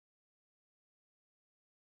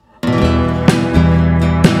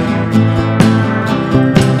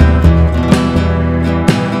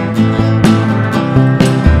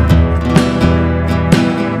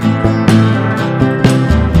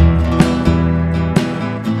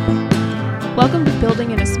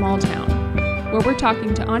building in a small town, where we're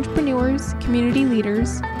talking to entrepreneurs, community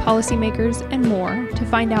leaders, policymakers, and more to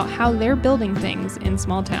find out how they're building things in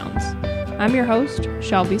small towns. I'm your host,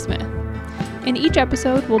 Shelby Smith. In each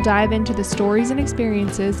episode, we'll dive into the stories and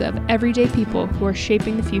experiences of everyday people who are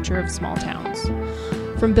shaping the future of small towns.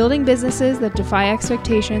 From building businesses that defy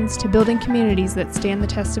expectations to building communities that stand the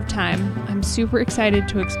test of time, I'm super excited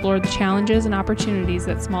to explore the challenges and opportunities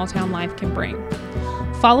that small town life can bring.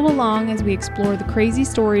 Follow along as we explore the crazy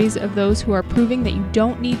stories of those who are proving that you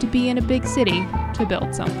don't need to be in a big city to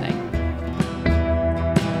build something.